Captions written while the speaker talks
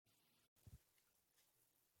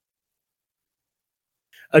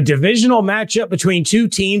a divisional matchup between two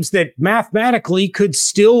teams that mathematically could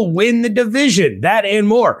still win the division. That and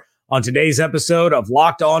more on today's episode of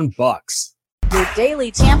Locked On Bucs. Your daily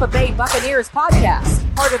Tampa Bay Buccaneers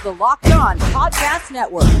podcast, part of the Locked On Podcast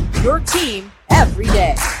Network, your team every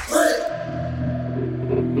day.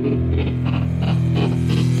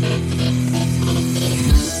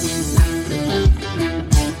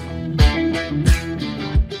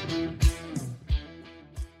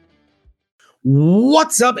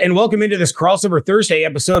 What's up, and welcome into this crossover Thursday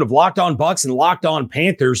episode of Locked On Bucs and Locked On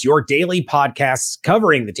Panthers, your daily podcasts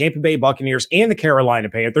covering the Tampa Bay Buccaneers and the Carolina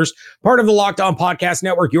Panthers, part of the Locked On Podcast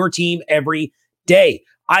Network, your team every day.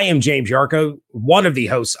 I am James Yarko, one of the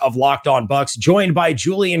hosts of Locked On Bucs, joined by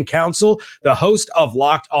Julian Council, the host of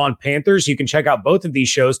Locked On Panthers. You can check out both of these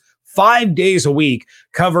shows 5 days a week,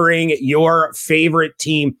 covering your favorite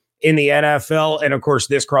team in the NFL. And of course,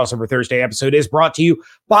 this crossover Thursday episode is brought to you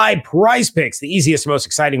by Prize Picks, the easiest, most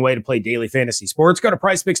exciting way to play daily fantasy sports. Go to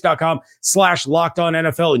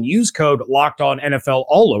prizepicks.com/LockedOnNFL and use code LockedOnNFL,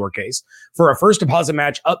 all lowercase, for a first deposit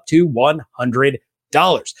match up to $100.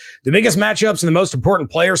 The biggest matchups and the most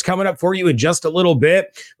important players coming up for you in just a little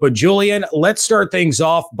bit. But Julian, let's start things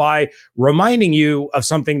off by reminding you of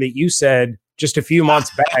something that you said just a few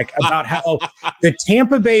months back about how the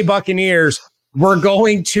Tampa Bay Buccaneers were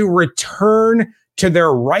going to return to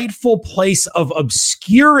their rightful place of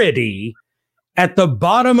obscurity at the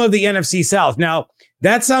bottom of the NFC South. Now,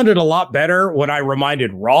 that sounded a lot better when I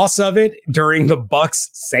reminded Ross of it during the Bucs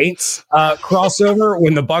Saints crossover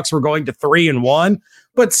when the Bucs were going to 3-1.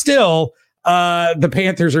 But still, the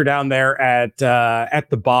Panthers are down there at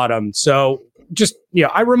the bottom. So just,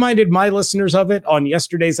 I reminded my listeners of it on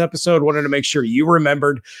yesterday's episode. Wanted to make sure you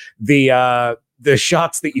remembered the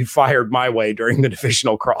shots that you fired my way during the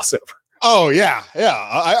divisional crossover. Oh, yeah.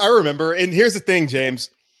 I remember. And here's the thing, James.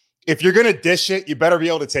 If you're going to dish it, you better be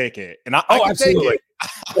able to take it. And I can absolutely take it.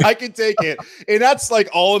 I can take it. And that's like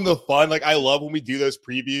all in the fun. Like, I love when we do those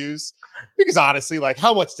previews because honestly, like,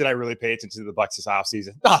 how much did I really pay attention to the Bucs this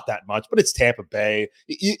offseason? Not that much, but it's Tampa Bay.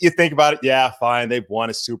 You think about it. Yeah, fine. They've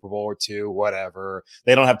won a Super Bowl or two, whatever.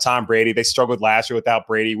 They don't have Tom Brady. They struggled last year without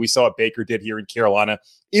Brady. We saw what Baker did here in Carolina,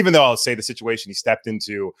 even though I'll say the situation he stepped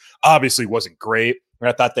into obviously wasn't great. And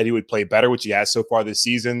I thought that he would play better, which he has so far this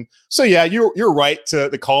season. So yeah, you're right to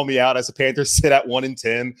call me out as the Panthers sit at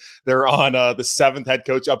 1-10. They're on the seventh head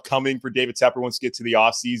coach upcoming for David Tepper once he gets to the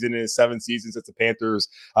offseason in his 7 seasons as the Panthers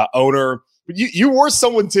owner. But you were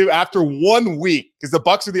someone too after 1 week, because the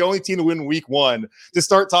Bucs are the only team to win week 1, to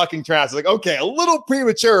start talking trash. It's like, okay, a little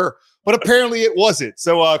premature, but apparently it wasn't.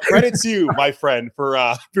 So credit to you, my friend,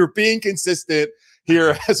 for being consistent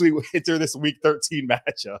here as we enter this week 13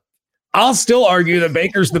 matchup. I'll still argue that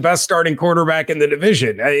Baker's the best starting quarterback in the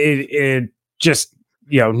division. It just,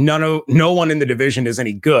 no one in the division is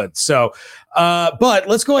any good. So, but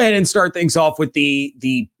let's go ahead and start things off with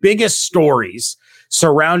the biggest stories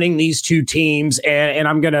surrounding these two teams. And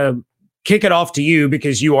I'm going to kick it off to you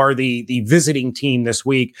because you are the visiting team this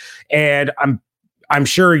week. And I'm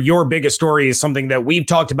sure your biggest story is something that we've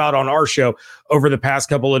talked about on our show over the past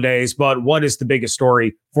couple of days. But what is the biggest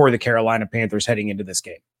story for the Carolina Panthers heading into this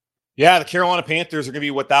game? Yeah, the Carolina Panthers are going to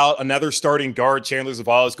be without another starting guard. Chandler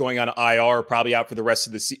Zavala is going on IR, probably out for the rest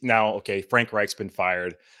of the season. Now, okay, Frank Reich's been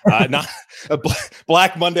fired.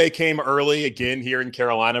 Black Monday came early again here in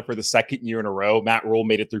Carolina for the second year in a row. Matt Rule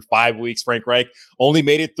made it through 5 weeks. Frank Reich only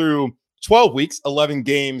made it through 12 weeks, 11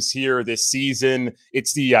 games here this season.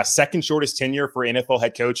 It's the second shortest tenure for an NFL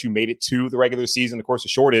head coach who made it to the regular season. Of course, the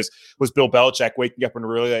shortest was Bill Belichick waking up and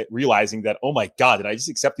realizing that, oh my God, did I just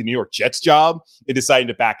accept the New York Jets job? And deciding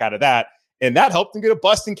to back out of that. And that helped him get a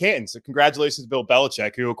bust in Canton. So congratulations to Bill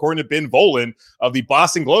Belichick, who, according to Ben Volen of the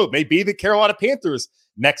Boston Globe, may be the Carolina Panthers'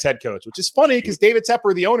 next head coach, which is funny because David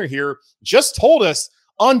Tepper, the owner here, just told us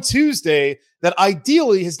on Tuesday that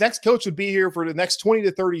ideally his next coach would be here for the next 20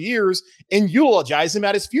 to 30 years and eulogize him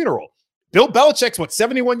at his funeral. Bill Belichick's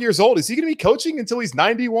 71 years old. Is he going to be coaching until he's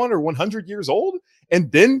 91 or 100 years old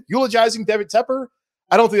and then eulogizing David Tepper?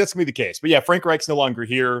 I don't think that's going to be the case. But yeah, Frank Reich's no longer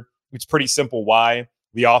here. It's pretty simple why.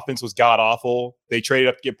 The offense was god-awful. They traded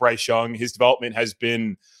up to get Bryce Young. His development has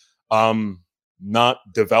been not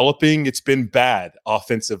developing. It's been bad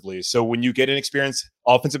offensively. So when you get an experienced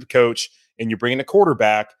offensive coach and you bring in a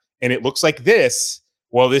quarterback and it looks like this,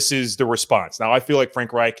 well, this is the response. Now, I feel like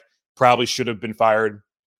Frank Reich probably should have been fired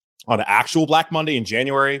on an actual Black Monday in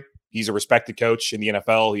January. He's a respected coach in the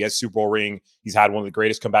NFL. He has a Super Bowl ring. He's had one of the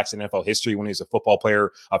greatest comebacks in NFL history when he was a football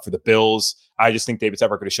player for the Bills. I just think David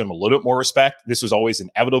Tepper could have shown him a little bit more respect. This was always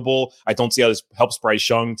inevitable. I don't see how this helps Bryce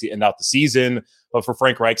Young to end out the season. But for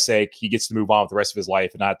Frank Reich's sake, he gets to move on with the rest of his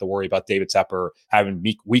life and not have to worry about David Tepper having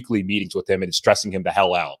weekly meetings with him and stressing him the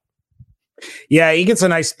hell out. Yeah, he gets a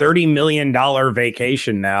nice $30 million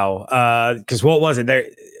vacation now. Because what was it?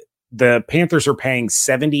 The Panthers are paying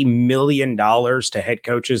 $70 million to head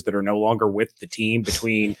coaches that are no longer with the team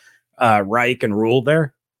between Reich and Rule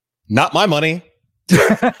there. Not my money.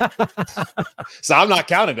 So I'm not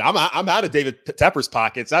counting it. I'm out of David Tepper's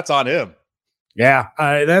pockets. That's on him. Yeah,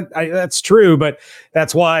 that's true. But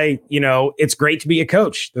that's why, it's great to be a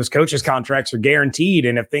coach. Those coaches' contracts are guaranteed.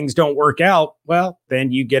 And if things don't work out, well,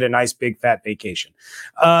 then you get a nice big fat vacation.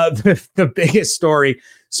 The biggest story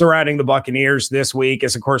surrounding the Buccaneers this week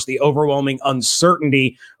is, of course, the overwhelming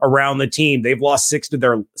uncertainty around the team. They've lost six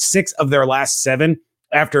of their last 7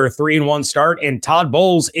 after a 3-1 start. And Todd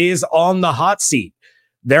Bowles is on the hot seat.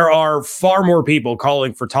 There are far more people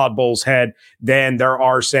calling for Todd Bowles' head than there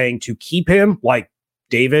are saying to keep him, like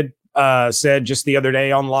David said just the other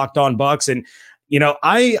day on Locked On Bucs. And,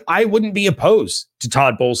 I wouldn't be opposed to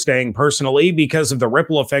Todd Bowles staying personally because of the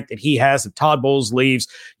ripple effect that he has. If Todd Bowles leaves,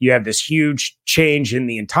 you have this huge change in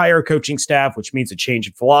the entire coaching staff, which means a change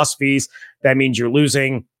in philosophies. That means you're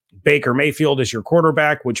losing Baker Mayfield as your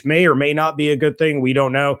quarterback, which may or may not be a good thing. We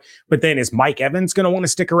don't know. But then is Mike Evans going to want to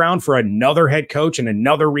stick around for another head coach and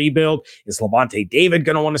another rebuild? Is Levante David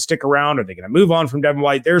going to want to stick around? Are they going to move on from Devin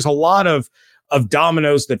White? There's a lot of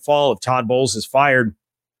dominoes that fall if Todd Bowles is fired.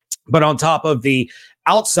 But on top of the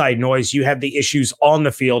outside noise, you have the issues on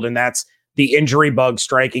the field, and that's the injury bug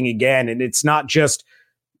striking again. And it's not just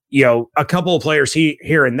a couple of players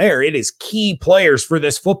here and there. It is key players for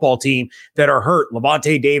this football team that are hurt.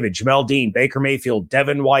 Levante David, Jamel Dean, Baker Mayfield,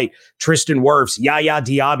 Devin White, Tristan Wirfs, Yaya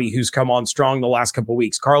Diaby, who's come on strong the last couple of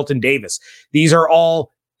weeks, Carlton Davis. These are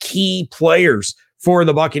all key players for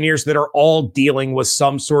the Buccaneers that are all dealing with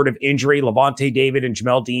some sort of injury. Levante David and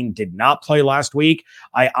Jamel Dean did not play last week.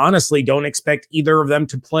 I honestly don't expect either of them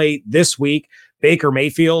to play this week. Baker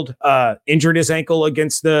Mayfield injured his ankle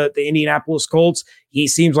against the Indianapolis Colts. He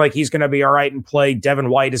seems like he's going to be all right and play.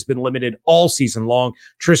 Devin White has been limited all season long.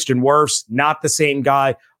 Tristan Wirfs, not the same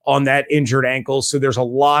guy on that injured ankle. So there's a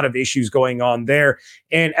lot of issues going on there.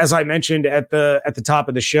 And as I mentioned at the top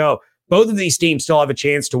of the show, both of these teams still have a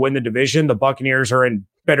chance to win the division. The Buccaneers are in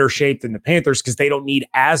better shape than the Panthers because they don't need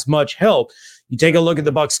as much help. You take a look at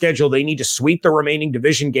the Bucs schedule, they need to sweep the remaining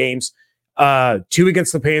division games. 2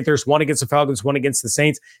 against the Panthers, 1 against the Falcons, 1 against the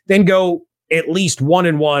Saints, then go at least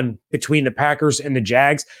 1-1 between the Packers and the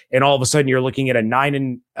Jags. And all of a sudden you're looking at a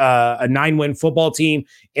 9-win football team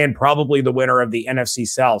and probably the winner of the NFC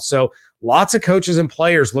South. So lots of coaches and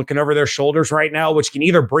players looking over their shoulders right now, which can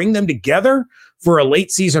either bring them together for a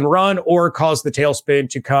late season run or cause the tailspin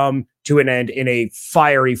to come to an end in a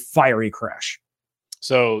fiery crash.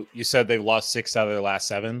 So you said they've lost 6 out of their last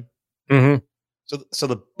 7. Mm-hmm. So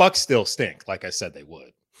the Bucs still stink, like I said they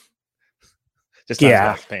would. Just not as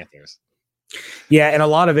bad as Panthers. Yeah, and a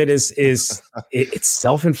lot of it is it's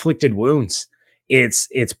self-inflicted wounds. It's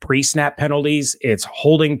pre-snap penalties, it's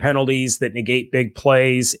holding penalties that negate big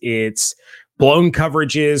plays, it's blown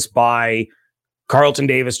coverages by Carlton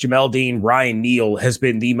Davis, Jamel Dean, Ryan Neal has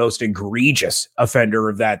been the most egregious offender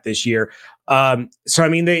of that this year. So, I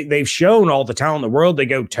mean, they've shown all the talent in the world. They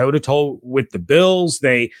go toe-to-toe with the Bills.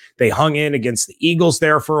 They hung in against the Eagles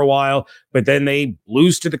there for a while, but then they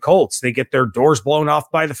lose to the Colts. They get their doors blown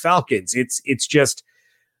off by the Falcons. It's just,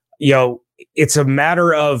 it's a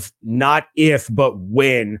matter of not if, but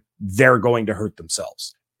when they're going to hurt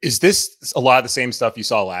themselves. Is this a lot of the same stuff you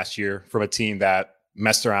saw last year from a team that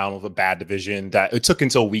messed around with a bad division that it took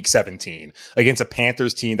until week 17 against a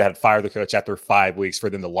Panthers team that had fired the coach after 5 weeks for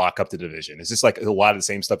them to lock up the division? Is this like a lot of the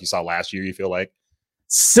same stuff you saw last year, you feel like?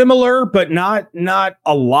 Similar, but not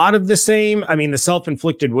a lot of the same. I mean, the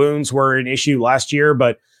self-inflicted wounds were an issue last year,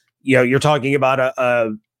 but you're talking about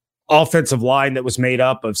a offensive line that was made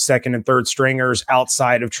up of second and third stringers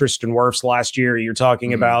outside of Tristan Wirfs last year. You're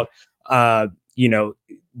talking about,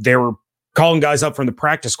 they were calling guys up from the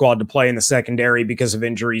practice squad to play in the secondary because of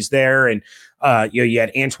injuries there. And, you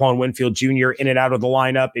had Antoine Winfield Jr. in and out of the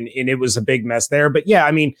lineup, and it was a big mess there. But yeah,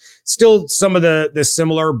 I mean, still some of the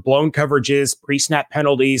similar blown coverages, pre-snap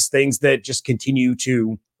penalties, things that just continue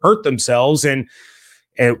to hurt themselves. And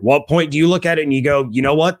at what point do you look at it and you go, you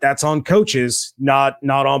know what, that's on coaches, not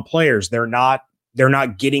on players. They're not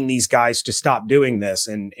getting these guys to stop doing this.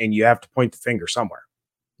 And you have to point the finger somewhere.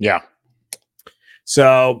 Yeah.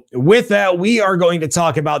 So with that, we are going to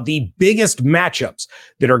talk about the biggest matchups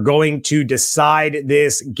that are going to decide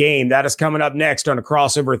this game. That is coming up next on a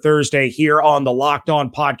Crossover Thursday here on the Locked On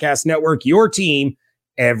Podcast Network, your team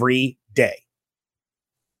every day.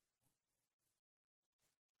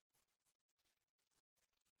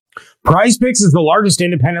 PrizePicks is the largest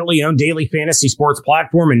independently owned daily fantasy sports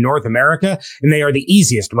platform in North America, and they are the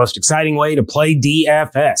easiest, most exciting way to play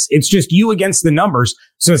DFS. It's just you against the numbers,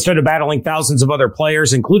 so instead of battling thousands of other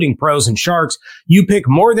players, including pros and sharks, you pick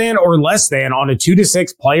more than or less than on a 2 to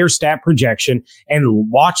 6 player stat projection and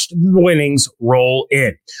watch the winnings roll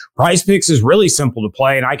in. PrizePicks is really simple to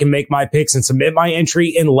play, and I can make my picks and submit my entry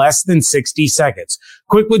in less than 60 seconds.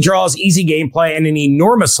 Quick withdrawals, easy gameplay, and an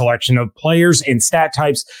enormous selection of players and stat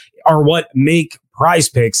types are what make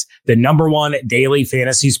PrizePicks the #1 daily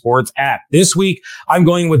fantasy sports app. This week, I'm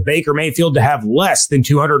going with Baker Mayfield to have less than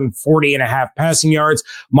 240.5 passing yards,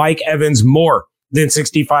 Mike Evans more than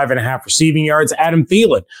 65.5 receiving yards, Adam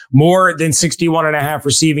Thielen more than 61.5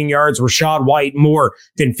 receiving yards, Rachaad White more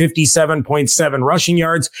than 57.7 rushing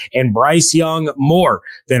yards, and Bryce Young more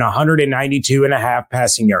than 192.5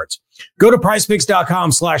 passing yards. Go to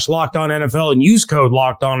prizepicks.com/LockedOnNFL and use code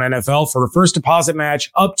LockedOnNFL for a first deposit match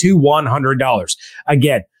up to $100.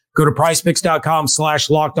 Again, go to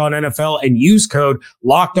prizepicks.com/LockedOnNFL and use code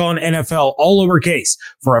LockedOnNFL, all lowercase,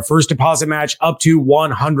 for a first deposit match up to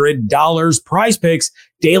 $100. PrizePicks,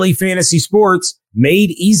 daily fantasy sports made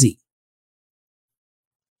easy.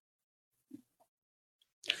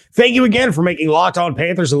 Thank you again for making Locked On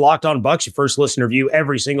Panthers and Locked On Bucks your first listener view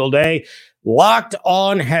every single day. Locked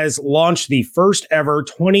On has launched the first ever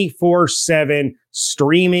 24/7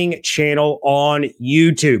 streaming channel on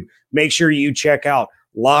YouTube. Make sure you check out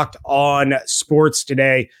Locked On Sports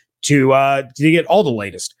today to get all the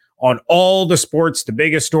latest on all the sports, the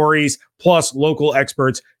biggest stories, plus local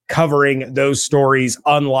experts covering those stories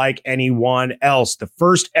unlike anyone else. The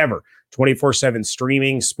first ever 24/7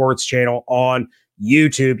 streaming sports channel on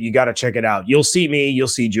YouTube. You got to check it out. You'll see me, you'll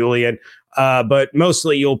see Julian, but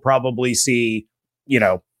mostly you'll probably see,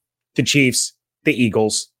 the Chiefs, the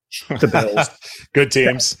Eagles, the Bills. Good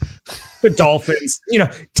teams. The Dolphins,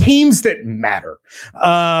 teams that matter.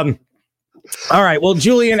 All right. Well,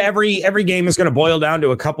 Julian, every game is going to boil down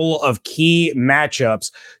to a couple of key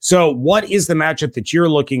matchups. So what is the matchup that you're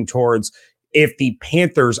looking towards if the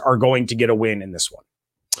Panthers are going to get a win in this one?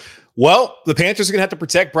 Well, the Panthers are going to have to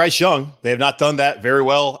protect Bryce Young. They have not done that very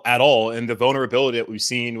well at all. And the vulnerability that we've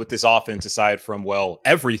seen with this offense, aside from,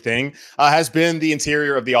 everything, has been the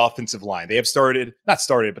interior of the offensive line. They have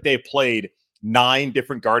but they have played 9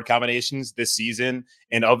 different guard combinations this season.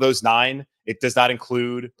 And of those 9, it does not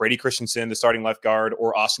include Brady Christensen, the starting left guard,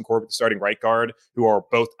 or Austin Corbett, the starting right guard, who are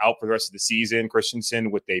both out for the rest of the season. Christensen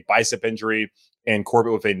with a bicep injury and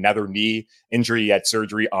Corbett with another knee injury. He had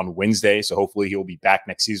surgery on Wednesday, so hopefully he'll be back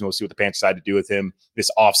next season. We'll see what the Panthers decide to do with him this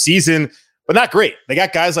offseason, but not great. They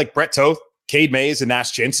got guys like Brett Toth, Cade Mays, and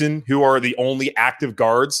Nash Jensen, who are the only active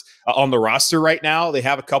guards on the roster right now. They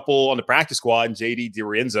have a couple on the practice squad, and J.D.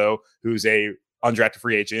 DiRienzo, who's a undrafted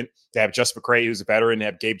free agent. They have Justin McCray, who's a veteran. They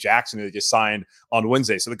have Gabe Jackson, who they just signed on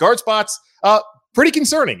Wednesday. So the guard spots, pretty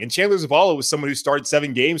concerning. And Chandler Zavala was someone who started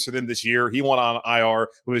 7 games for them this year. He went on IR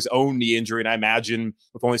with his own knee injury. And I imagine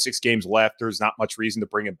with only 6 games left, there's not much reason to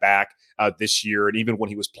bring him back this year. And even when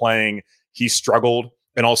he was playing, he struggled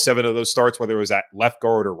in all 7 of those starts, whether it was at left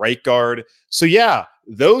guard or right guard. So yeah,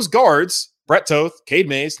 those guards, Brett Toth, Cade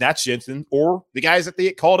Mays, Nash Jensen, or the guys that they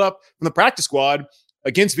get called up from the practice squad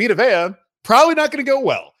against Vita Vea, probably not going to go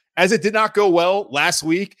well. As it did not go well last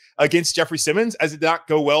week against Jeffrey Simmons, as it did not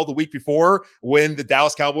go well the week before when the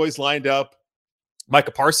Dallas Cowboys lined up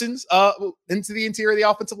Micah Parsons into the interior of the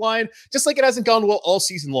offensive line, just like it hasn't gone well all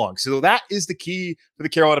season long. So that is the key for the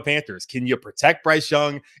Carolina Panthers. Can you protect Bryce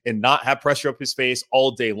Young and not have pressure up his face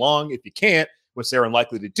all day long? If you can't, which they're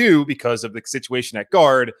unlikely to do because of the situation at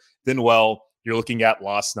guard, then, you're looking at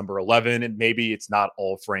loss number 11, and maybe it's not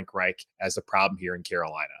all Frank Reich as the problem here in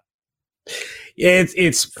Carolina.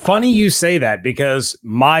 It's funny you say that because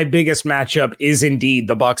my biggest matchup is indeed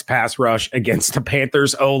the Bucs pass rush against the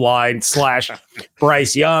Panthers O-line /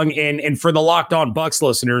 Bryce Young. And for the Locked On Bucs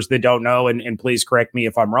listeners that don't know, and please correct me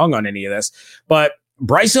if I'm wrong on any of this, but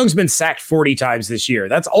Bryce Young's been sacked 40 times this year.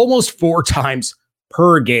 That's almost 4 times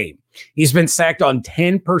per game. He's been sacked on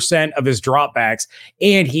 10% of his dropbacks,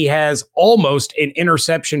 and he has almost an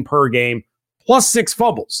interception per game plus 6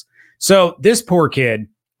 fumbles. So this poor kid,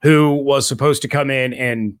 who was supposed to come in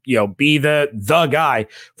and, be the guy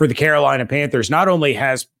for the Carolina Panthers, not only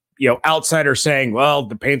has, outsiders saying, well,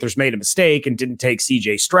 the Panthers made a mistake and didn't take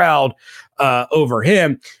CJ Stroud over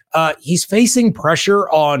him, He's facing pressure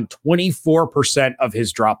on 24% of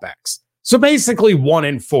his dropbacks. So basically 1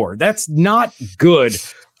 in 4. That's not good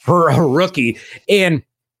for a rookie. And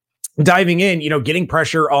diving in, getting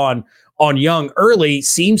pressure on Young early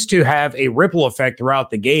seems to have a ripple effect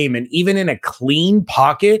throughout the game. And even in a clean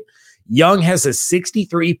pocket, Young has a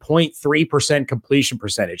 63.3% completion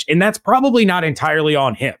percentage. And that's probably not entirely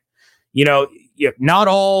on him. Not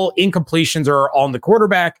all incompletions are on the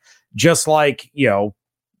quarterback, just like,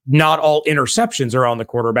 not all interceptions are on the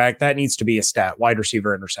quarterback. That needs to be a stat, wide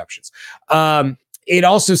receiver interceptions. It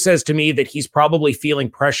also says to me that he's probably feeling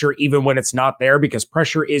pressure even when it's not there, because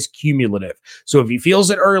pressure is cumulative. So if he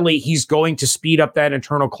feels it early, he's going to speed up that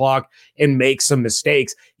internal clock and make some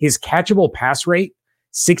mistakes. His catchable pass rate,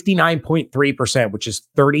 69.3%, which is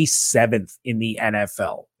 37th in the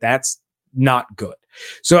NFL. That's not good.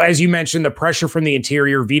 So as you mentioned, the pressure from the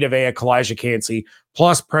interior, Vita Vea, Kalijah Cansey,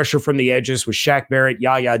 plus pressure from the edges with Shaq Barrett,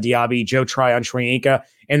 Yaya Diaby, Joe Tryon, Shwayinka.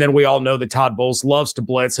 And then we all know that Todd Bowles loves to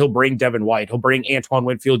blitz. He'll bring Devin White. He'll bring Antoine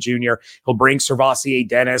Winfield Jr. He'll bring Servassier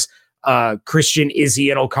Dennis. Christian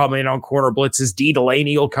Izien will come in on corner blitzes. D.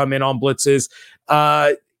 Delaney will come in on blitzes.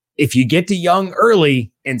 If you get to Young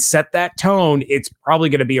early and set that tone, it's probably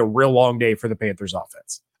going to be a real long day for the Panthers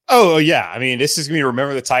offense. Oh, yeah. I mean, this is going to be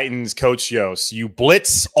remember the Titans coach Yost. You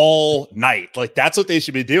blitz all night. Like, that's what they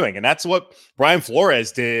should be doing. And that's what Brian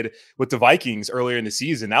Flores did with the Vikings earlier in the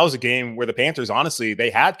season. That was a game where the Panthers, honestly, they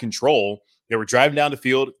had control. They were driving down the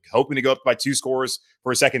field, hoping to go up by 2 scores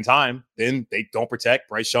for a second time. Then they don't protect.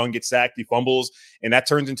 Bryce Young gets sacked, he fumbles, and that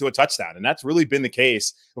turns into a touchdown. And that's really been the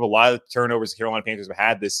case of a lot of the turnovers the Carolina Panthers have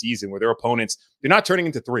had this season, where their opponents, they're not turning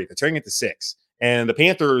into 3, they're turning into 6. And the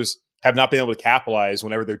Panthers have not been able to capitalize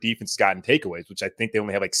whenever their defense has gotten takeaways, which I think they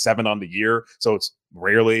only have like 7 on the year. So it's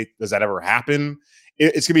rarely does that ever happen.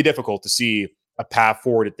 It's going to be difficult to see a path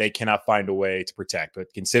forward that they cannot find a way to protect.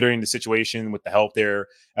 But considering the situation with the help there,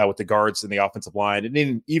 with the guards and the offensive line, and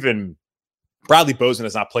then even Bradley Bozeman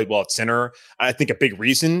has not played well at center. I think a big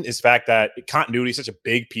reason is the fact that continuity is such a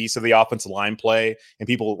big piece of the offensive line play, and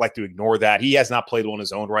people like to ignore that. He has not played well in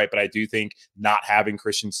his own right, but I do think not having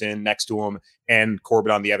Christensen next to him and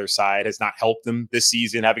Corbin on the other side has not helped them this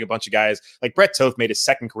season. Having a bunch of guys like Brett Toth made his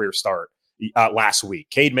second career start last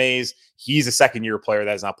week. Cade Mays, he's a second-year player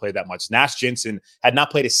that has not played that much. Nash Jensen had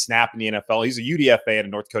not played a snap in the NFL. He's a UDFA at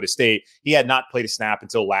North Dakota State. He had not played a snap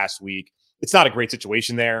until last week. It's not a great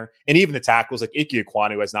situation there. And even the tackles like Ike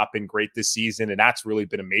Ekwonu has not been great this season. And that's really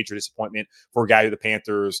been a major disappointment for a guy who the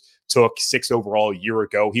Panthers took 6 overall a year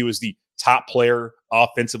ago. He was the top player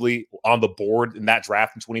offensively on the board in that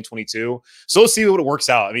draft in 2022. So let's see what it works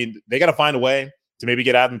out. I mean, they got to find a way to maybe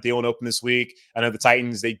get Adam Thielen open this week. I know the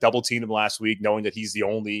Titans, they double teamed him last week, knowing that he's the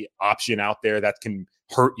only option out there that can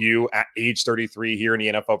hurt you at age 33 here in the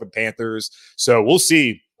NFL for the Panthers. So we'll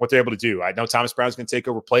see what they're able to do. I know Thomas Brown's going to take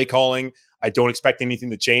over play calling. I don't expect anything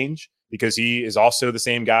to change because he is also the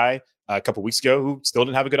same guy a couple weeks ago who still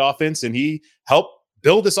didn't have a good offense, and he helped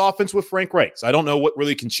build this offense with Frank Reich. So I don't know what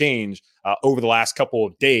really can change over the last couple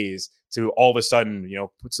of days to all of a sudden,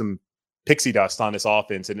 put some pixie dust on this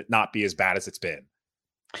offense and it not be as bad as it's been.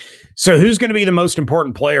 So who's going to be the most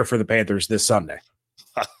important player for the Panthers this Sunday?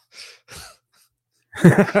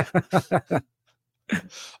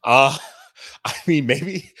 I mean,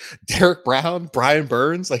 maybe Derek Brown, Brian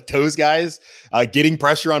Burns, like those guys getting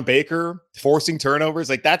pressure on Baker, forcing turnovers.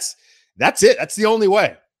 Like that's it. That's the only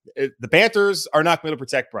way. The Panthers are not going to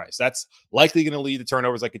protect Bryce. That's likely going to lead to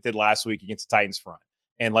turnovers like it did last week against the Titans front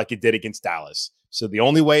and like it did against Dallas. So the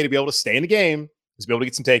only way to be able to stay in the game is be able to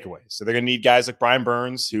get some takeaways. So they're going to need guys like Brian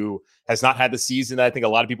Burns, who has not had the season that I think a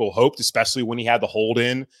lot of people hoped, especially when he had the hold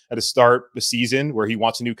in at the start of the season where he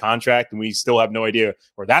wants a new contract and we still have no idea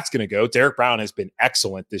where that's going to go. Derek Brown has been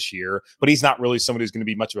excellent this year, but he's not really somebody who's going to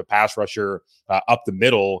be much of a pass rusher up the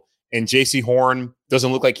middle. And JC Horn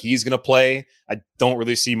doesn't look like he's going to play. I don't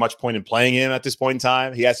really see much point in playing him at this point in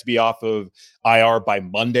time. He has to be off of IR by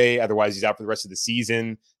Monday. Otherwise, he's out for the rest of the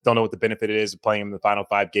season. Don't know what the benefit it is of playing him in the final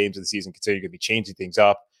 5 games of the season, considering you're going to be changing things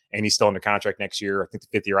up. And he's still under contract next year. I think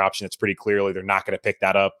the 5th-year option, it's pretty clearly they're not going to pick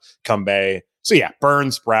that up come May. So, yeah,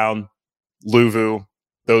 Burns, Brown, Luvu,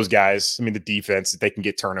 those guys. I mean, the defense, that they can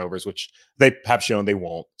get turnovers, which they have shown they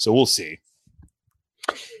won't. So we'll see.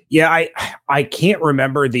 Yeah, I can't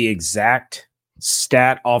remember the exact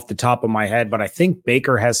stat off the top of my head, but I think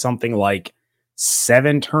Baker has something like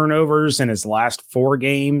 7 turnovers in his last 4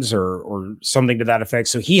 games or something to that effect.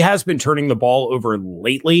 So he has been turning the ball over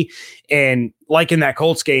lately. And like in that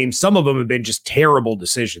Colts game, some of them have been just terrible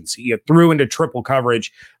decisions. He threw into triple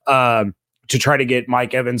coverage to try to get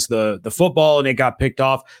Mike Evans the football, and it got picked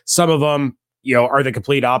off. Some of them, are the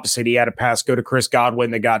complete opposite. He had a pass go to Chris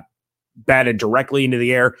Godwin that got batted directly into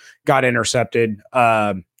the air, got intercepted.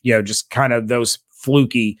 Just kind of those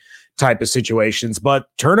fluky type of situations. But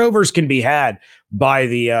turnovers can be had by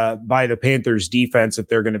the Panthers defense if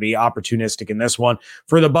they're going to be opportunistic in this one.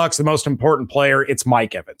 For the Bucs, the most important player, it's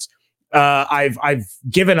Mike Evans. I've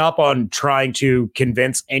given up on trying to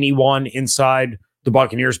convince anyone inside the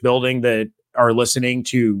Buccaneers building that are listening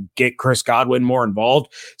to get Chris Godwin more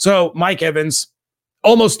involved. So Mike Evans,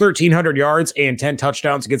 almost 1,300 yards and 10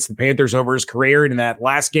 touchdowns against the Panthers over his career. And in that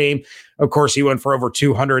last game, of course, he went for over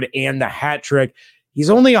 200 and the hat trick. He's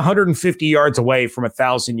only 150 yards away from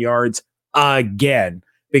 1,000 yards again,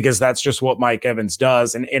 because that's just what Mike Evans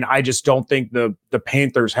does. And I just don't think the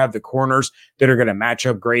Panthers have the corners that are going to match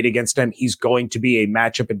up great against him. He's going to be a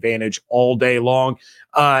matchup advantage all day long.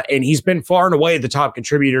 And he's been far and away the top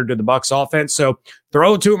contributor to the Bucs offense. So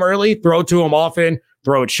throw it to him early, throw it to him often,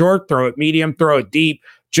 throw it short, throw it medium, throw it deep,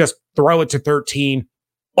 just throw it to 13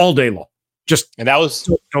 all day long.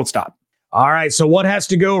 Don't stop. All right, so what has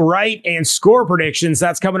to go right and score predictions?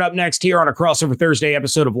 That's coming up next here on a Crossover Thursday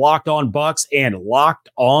episode of Locked On Bucs and Locked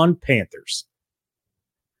On Panthers.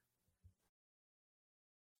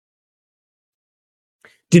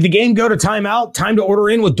 Did the game go to timeout? Time to order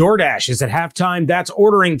in with DoorDash. Is it halftime? That's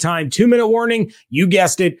ordering time. 2-minute warning. You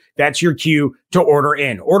guessed it. That's your cue to order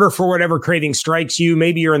in. Order for whatever craving strikes you.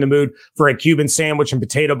 Maybe you're in the mood for a Cuban sandwich and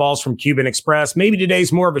potato balls from Cuban Express. Maybe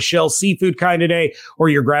today's more of a shell seafood kind of day, or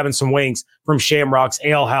you're grabbing some wings from Shamrock's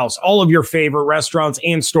Ale House. All of your favorite restaurants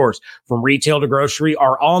and stores, from retail to grocery,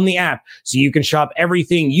 are on the app, so you can shop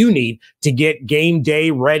everything you need to get game day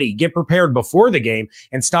ready. Get prepared before the game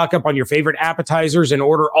and stock up on your favorite appetizers and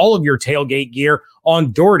order all of your tailgate gear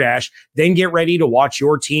on DoorDash. Then get ready to watch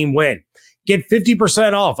your team win. Get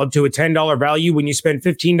 50% off up to a $10 value when you spend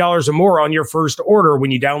 $15 or more on your first order when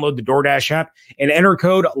you download the DoorDash app and enter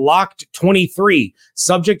code LOCKED23.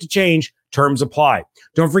 Subject to change. Terms apply.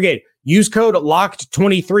 Don't forget, use code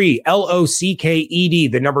LOCKED23,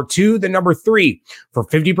 LOCKED, the number 2, the number 3, for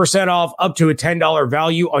 50% off up to a $10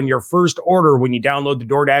 value on your first order when you download the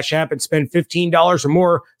DoorDash app and spend $15 or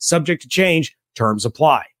more. Subject to change. Terms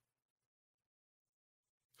apply.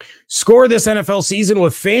 Score this NFL season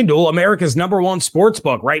with FanDuel, America's #1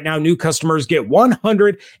 sportsbook. Right now, new customers get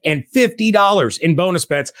 $150 in bonus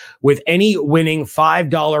bets with any winning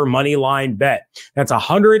 $5 money line bet. That's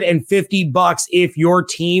 $150 if your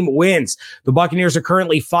team wins. The Buccaneers are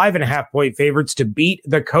currently 5.5-point favorites to beat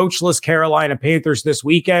the coachless Carolina Panthers this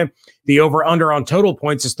weekend. The over-under on total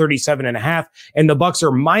points is 37.5, and the Bucs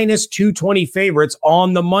are minus 220 favorites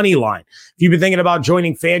on the money line. If you've been thinking about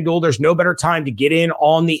joining FanDuel, there's no better time to get in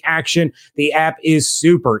on the action. The app is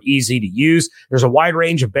super easy to use. There's a wide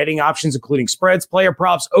range of betting options, including spreads, player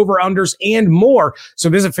props, over-unders, and more. So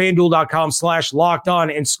visit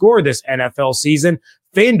FanDuel.com/lockedon and score this NFL season.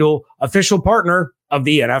 FanDuel, official partner of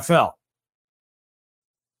the NFL.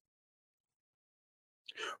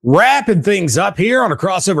 Wrapping things up here on a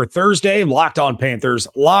Crossover Thursday, Locked On Panthers,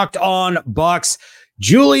 Locked On Bucs.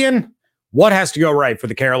 Julian, what has to go right for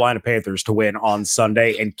the Carolina Panthers to win on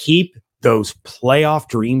Sunday and keep those playoff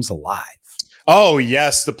dreams alive? Oh,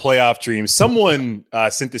 yes, the playoff dreams. Someone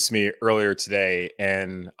sent this to me earlier today,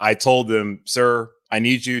 and I told them, sir, I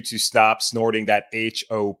need you to stop snorting that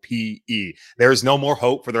HOPE. There's no more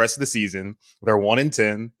hope for the rest of the season. They're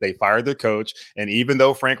 1-10. They fired their coach. And even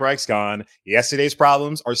though Frank Reich's gone, yesterday's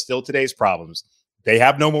problems are still today's problems. They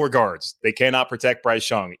have no more guards. They cannot protect Bryce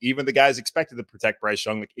Young. Even the guys expected to protect Bryce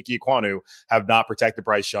Young, like Ike Ekwonu, have not protected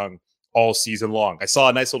Bryce Young all season long. I saw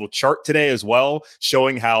a nice little chart today as well,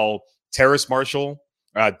 showing how Terrace Marshall,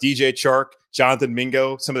 DJ Chark, Jonathan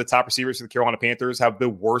Mingo, some of the top receivers for the Carolina Panthers, have the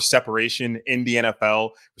worst separation in the NFL.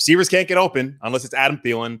 Receivers can't get open unless it's Adam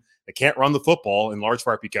Thielen. They can't run the football, in large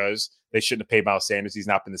part because they shouldn't have paid Miles Sanders. He's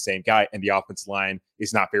not been the same guy. And the offensive line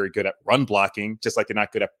is not very good at run blocking, just like they're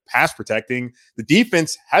not good at pass protecting. The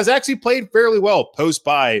defense has actually played fairly well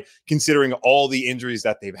post-bye, considering all the injuries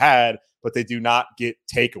that they've had, but they do not get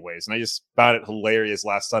takeaways. And I just found it hilarious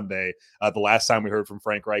last Sunday, the last time we heard from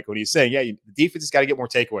Frank Reich, when he's saying, the defense has got to get more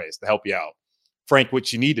takeaways to help you out. Frank,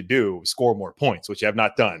 what you need to do is score more points, which you have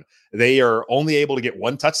not done. They are only able to get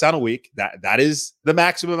one touchdown a week. That is the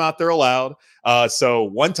maximum out there allowed. So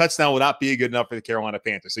one touchdown will not be good enough for the Carolina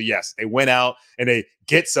Panthers. So yes, they went out and they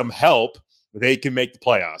get some help. They can make the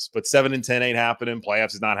playoffs, but 7-10 ain't happening.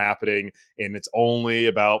 Playoffs is not happening. And it's only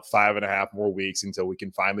about 5.5 more weeks until we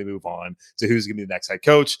can finally move on to who's going to be the next head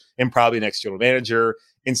coach and probably next general manager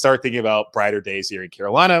and start thinking about brighter days here in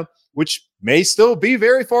Carolina, which may still be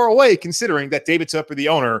very far away, considering that David Tupper, the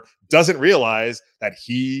owner, doesn't realize that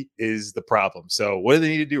he is the problem. So what do they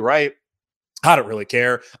need to do right? I don't really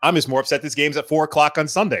care. I'm just more upset this game's at 4:00 on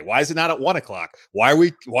Sunday. Why is it not at 1:00? Why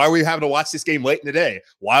are we having to watch this game late in the day?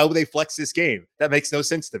 Why would they flex this game? That makes no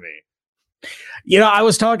sense to me. I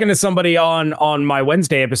was talking to somebody on my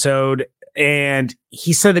Wednesday episode, and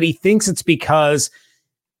he said that he thinks it's because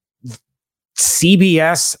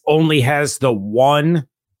CBS only has the one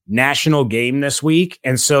national game this week,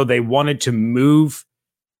 and so they wanted to move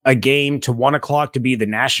a game to 1:00 to be the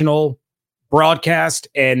national broadcast,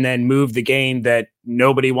 and then move the game that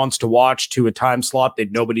nobody wants to watch to a time slot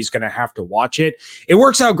that nobody's going to have to watch it. It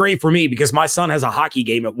works out great for me because my son has a hockey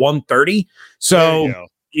game at 1:30. So,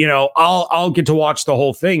 I'll get to watch the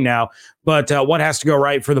whole thing now. But what has to go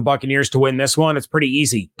right for the Buccaneers to win this one? It's pretty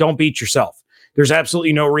easy. Don't beat yourself. There's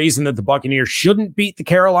absolutely no reason that the Buccaneers shouldn't beat the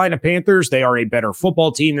Carolina Panthers. They are a better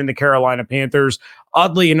football team than the Carolina Panthers.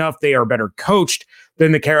 Oddly enough, they are better coached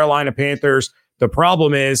than the Carolina Panthers. The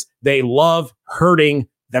problem is they love hurting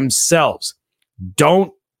themselves.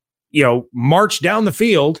 Don't, march down the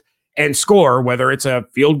field and score, whether it's a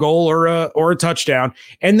field goal or a touchdown,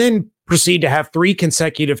 and then proceed to have 3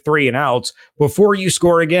 consecutive 3-and-outs before you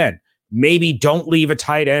score again. Maybe don't leave a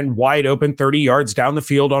tight end wide open 30 yards down the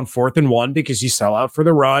field on 4th and 1 because you sell out for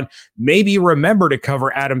the run. Maybe remember to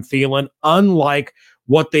cover Adam Thielen, unlike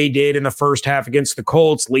what they did in the first half against the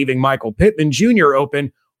Colts, leaving Michael Pittman Jr.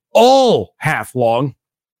 open all half long.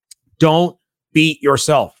 Don't beat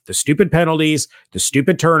yourself. The stupid penalties, the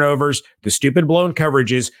stupid turnovers, the stupid blown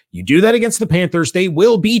coverages. You do that against the Panthers, they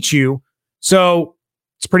will beat you. So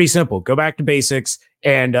it's pretty simple. Go back to basics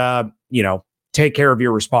and, take care of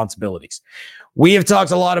your responsibilities. We have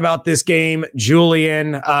talked a lot about this game.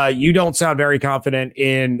 Julian, you don't sound very confident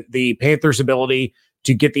in the Panthers' ability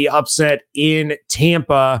to get the upset in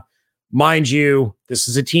Tampa. Mind you, this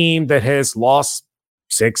is a team that has lost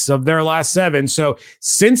 6 of their last 7. So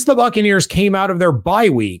since the Buccaneers came out of their bye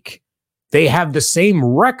week, they have the same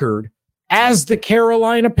record as the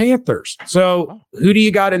Carolina Panthers. So who do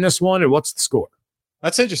you got in this one, and what's the score?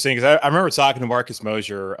 That's interesting because I remember talking to Marcus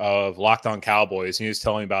Mosher of Locked On Cowboys, and he was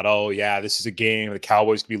telling me about, this is a game the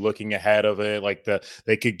Cowboys could be looking ahead of it. Like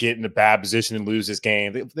they could get in a bad position and lose this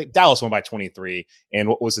game. Dallas won by 23, and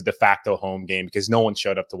what was a de facto home game because no one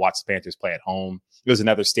showed up to watch the Panthers play at home. It was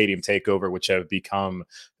another stadium takeover, which have become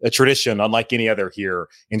a tradition unlike any other here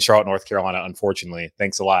in Charlotte, North Carolina, unfortunately.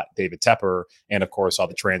 Thanks a lot, David Tepper, and of course, all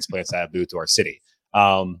the transplants that have moved to our city.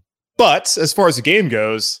 But as far as the game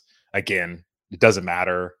goes, again, it doesn't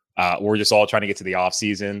matter. We're just all trying to get to the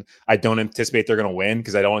offseason. I don't anticipate they're going to win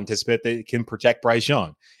because I don't anticipate they can protect Bryce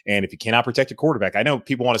Young. And if you cannot protect your quarterback, I know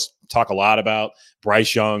people want to talk a lot about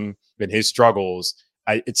Bryce Young and his struggles.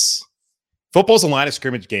 Football's a line of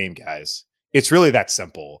scrimmage game, guys. It's really that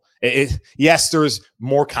simple. Yes, there's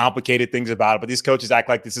more complicated things about it, but these coaches act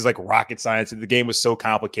like this is like rocket science. If the game was so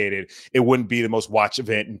complicated, it wouldn't be the most watched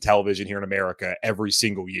event in television here in America every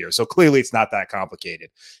single year. So clearly it's not that complicated.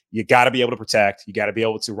 You got to be able to protect. You got to be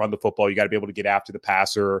able to run the football. You got to be able to get after the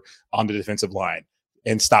passer on the defensive line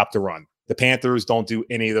and stop the run. The Panthers don't do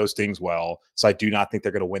any of those things well. So I do not think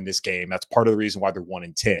they're going to win this game. That's part of the reason why they're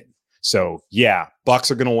 1-10. So yeah,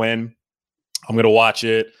 Bucs are going to win. I'm going to watch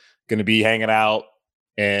it. Going to be hanging out,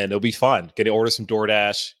 and it'll be fun. Get to order some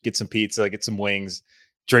DoorDash, get some pizza, get some wings,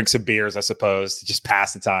 drink some beers, I suppose, to just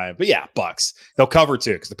pass the time. But yeah, Bucs. They'll cover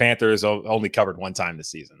too because the Panthers only covered one time this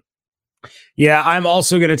season. Yeah, I'm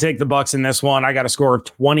also going to take the Bucs in this one. I got a score of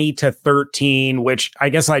 20-13, which I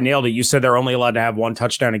guess I nailed it. You said they're only allowed to have 1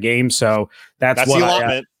 touchdown a game, so that's what the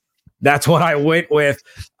allotment. That's what I went with.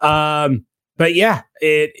 But yeah,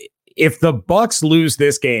 if the Bucs lose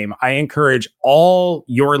this game, I encourage all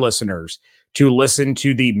your listeners to listen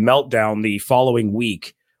to the meltdown the following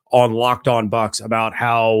week on Locked On Bucs about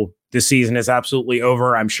how the season is absolutely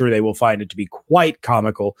over. I'm sure they will find it to be quite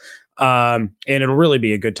comical. And it'll really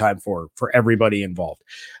be a good time for everybody involved.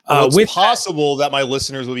 It's possible that my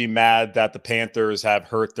listeners will be mad that the Panthers have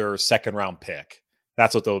hurt their 2nd round pick.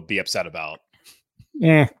 That's what they'll be upset about.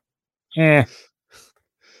 They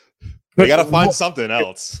got to find something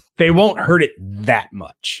else. They won't hurt it that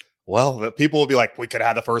much. Well, the people will be like, we could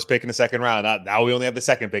have the 1st pick in the 2nd round. Now we only have the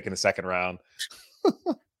 2nd pick in the 2nd round.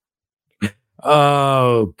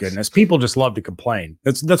 Oh, goodness. People just love to complain.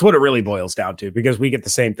 That's what it really boils down to, because we get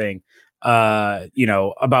the same thing,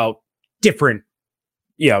 about different,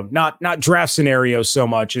 not draft scenarios so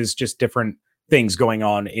much as just different things going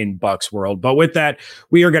on in Bucs world. But with that,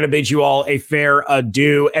 we are going to bid you all a fair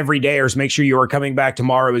adieu. Everydayers, make sure you are coming back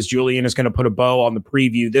tomorrow, as Julian is going to put a bow on the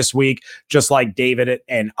preview this week, just like David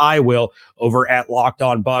and I will, over at Locked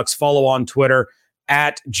On Bucs. Follow on Twitter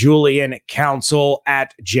at Julian Council,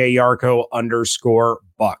 at JYarko_Bucs.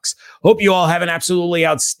 Bucs. Hope you all have an absolutely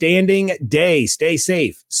outstanding day. Stay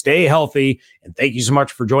safe, stay healthy, and thank you so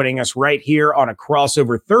much for joining us right here on a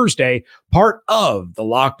Crossover Thursday, part of the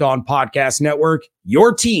Locked On Podcast Network,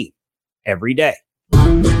 your team every day.